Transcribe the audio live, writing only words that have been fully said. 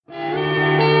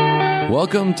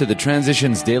Welcome to the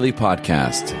Transitions Daily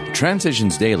podcast.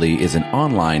 Transitions Daily is an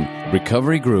online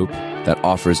recovery group that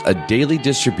offers a daily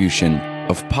distribution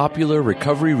of popular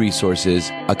recovery resources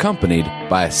accompanied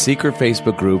by a secret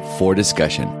Facebook group for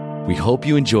discussion. We hope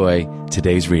you enjoy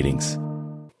today's readings.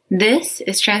 This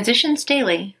is Transitions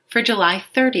Daily for July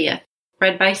 30th,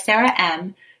 read by Sarah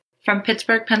M. from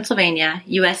Pittsburgh, Pennsylvania,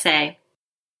 USA.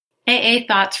 AA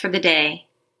Thoughts for the Day.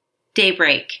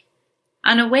 Daybreak.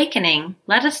 On awakening,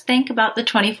 let us think about the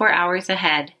 24 hours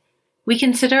ahead. We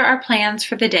consider our plans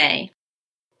for the day.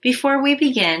 Before we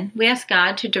begin, we ask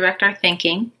God to direct our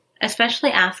thinking, especially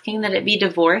asking that it be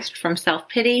divorced from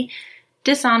self-pity,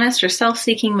 dishonest, or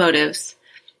self-seeking motives.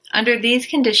 Under these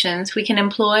conditions, we can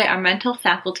employ our mental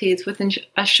faculties with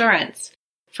assurance,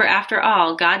 for after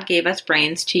all, God gave us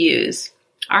brains to use.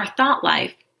 Our thought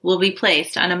life will be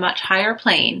placed on a much higher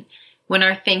plane when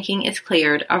our thinking is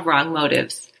cleared of wrong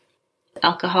motives.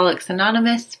 Alcoholics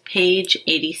Anonymous, page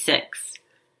 86.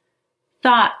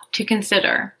 Thought to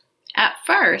consider. At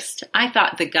first, I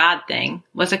thought the God thing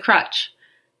was a crutch.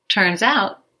 Turns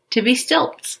out to be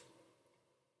stilts.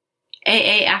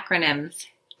 AA acronyms.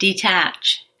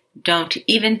 Detach. Don't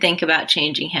even think about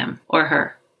changing him or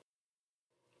her.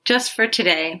 Just for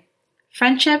today.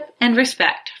 Friendship and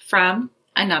respect from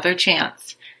Another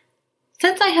Chance.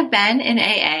 Since I have been in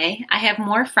AA, I have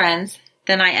more friends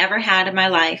than I ever had in my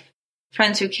life.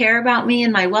 Friends who care about me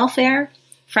and my welfare,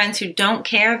 friends who don't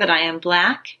care that I am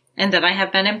black and that I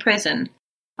have been in prison.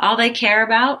 All they care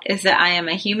about is that I am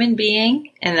a human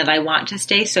being and that I want to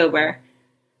stay sober.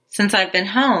 Since I've been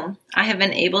home, I have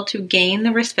been able to gain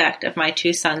the respect of my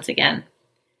two sons again.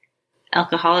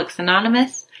 Alcoholics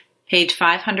Anonymous, page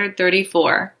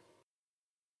 534.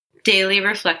 Daily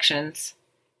Reflections.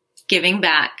 Giving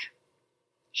back.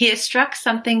 He has struck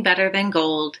something better than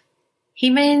gold. He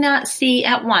may not see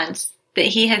at once that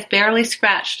he has barely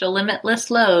scratched a limitless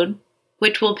load,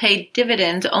 which will pay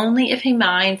dividends only if he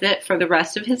mines it for the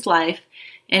rest of his life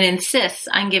and insists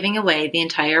on giving away the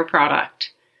entire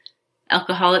product.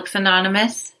 Alcoholics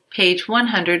Anonymous, page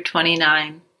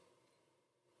 129.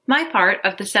 My part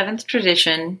of the seventh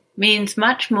tradition means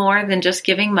much more than just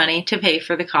giving money to pay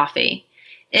for the coffee.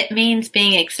 It means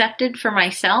being accepted for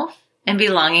myself and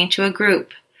belonging to a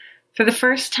group. For the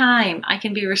first time, I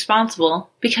can be responsible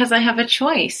because I have a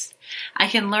choice. I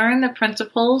can learn the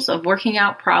principles of working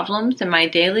out problems in my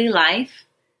daily life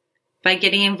by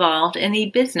getting involved in the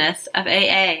business of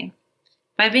AA.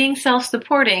 By being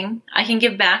self-supporting, I can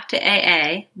give back to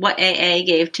AA what AA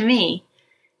gave to me.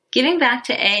 Giving back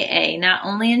to AA not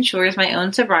only ensures my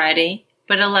own sobriety,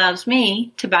 but allows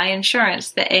me to buy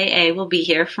insurance that AA will be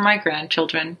here for my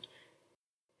grandchildren.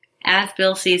 As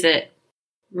Bill sees it.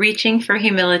 Reaching for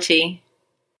humility.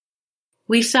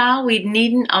 We saw we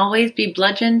needn't always be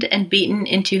bludgeoned and beaten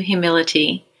into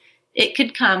humility. It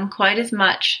could come quite as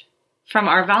much from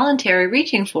our voluntary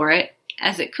reaching for it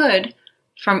as it could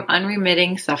from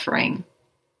unremitting suffering.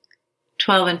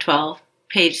 12 and 12,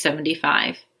 page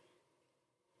 75.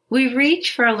 We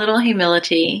reach for a little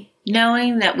humility,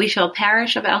 knowing that we shall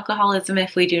perish of alcoholism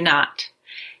if we do not.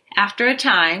 After a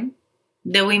time,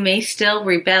 though we may still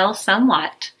rebel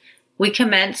somewhat, we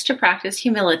commence to practice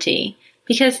humility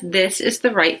because this is the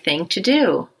right thing to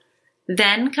do.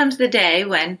 Then comes the day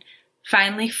when,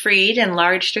 finally freed in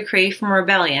large decree from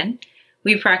rebellion,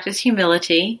 we practice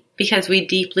humility because we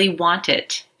deeply want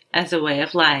it as a way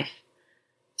of life.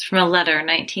 It's from a letter,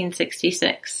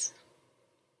 1966.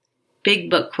 Big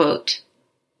Book quote.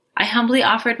 I humbly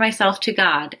offered myself to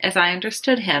God as I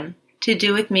understood him to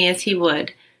do with me as he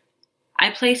would.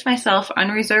 I placed myself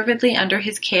unreservedly under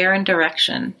his care and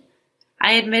direction.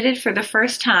 I admitted for the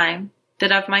first time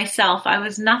that of myself I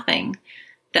was nothing,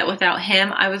 that without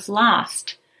him I was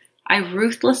lost. I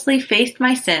ruthlessly faced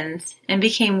my sins and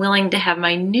became willing to have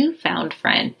my newfound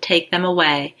friend take them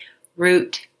away,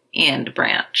 root and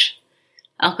branch.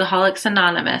 Alcoholics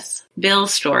Anonymous,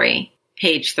 Bill's Story,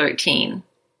 page 13.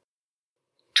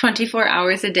 24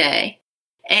 hours a day.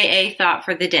 AA Thought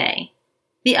for the Day.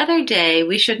 The other day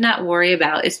we should not worry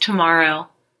about is tomorrow.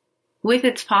 With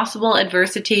its possible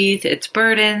adversities, its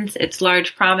burdens, its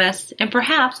large promise, and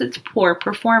perhaps its poor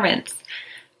performance.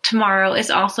 Tomorrow is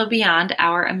also beyond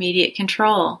our immediate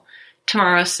control.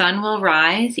 Tomorrow's sun will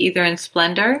rise either in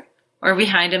splendor or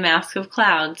behind a mask of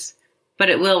clouds, but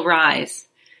it will rise.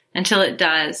 Until it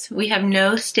does, we have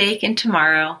no stake in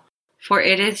tomorrow, for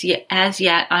it is as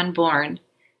yet unborn.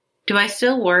 Do I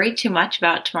still worry too much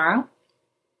about tomorrow?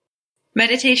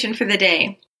 Meditation for the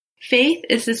day. Faith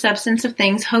is the substance of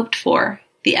things hoped for,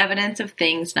 the evidence of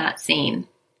things not seen.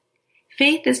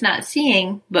 Faith is not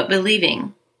seeing, but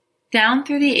believing. Down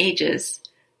through the ages,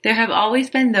 There have always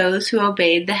been those who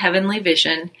obeyed the heavenly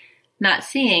vision, not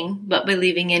seeing but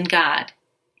believing in God,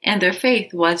 and their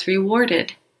faith was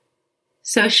rewarded.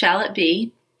 So shall it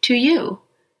be to you.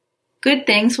 Good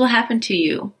things will happen to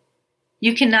you.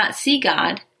 You cannot see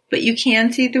God, but you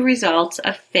can see the results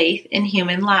of faith in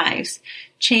human lives,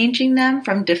 changing them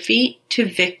from defeat to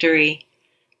victory.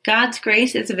 God's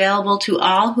grace is available to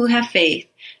all who have faith,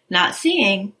 not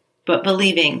seeing, but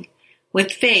believing.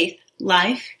 With faith,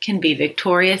 life can be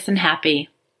victorious and happy.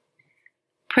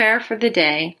 Prayer for the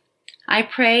day. I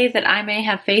pray that I may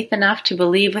have faith enough to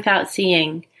believe without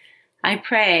seeing. I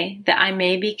pray that I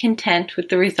may be content with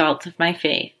the results of my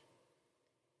faith.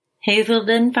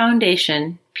 Hazelden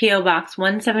Foundation, P.O. Box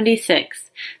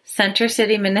 176, Center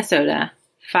City, Minnesota,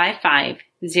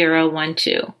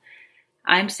 55012.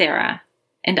 I'm Sarah,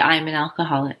 and I'm an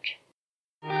alcoholic.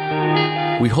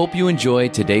 We hope you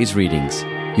enjoyed today's readings.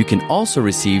 You can also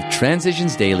receive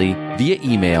Transitions Daily via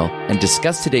email and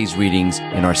discuss today's readings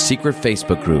in our secret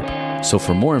Facebook group. So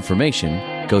for more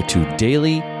information, go to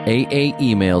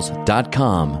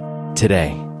dailyaaemails.com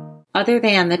today. Other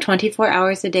than the 24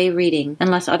 hours a day reading,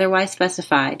 unless otherwise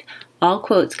specified, all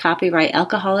quotes copyright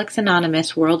Alcoholics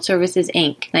Anonymous World Services,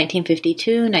 Inc.,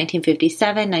 1952,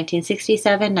 1957,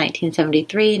 1967,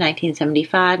 1973,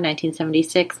 1975,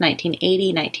 1976,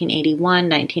 1980, 1981,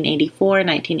 1984,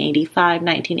 1985,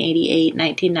 1988,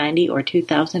 1990, or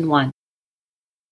 2001.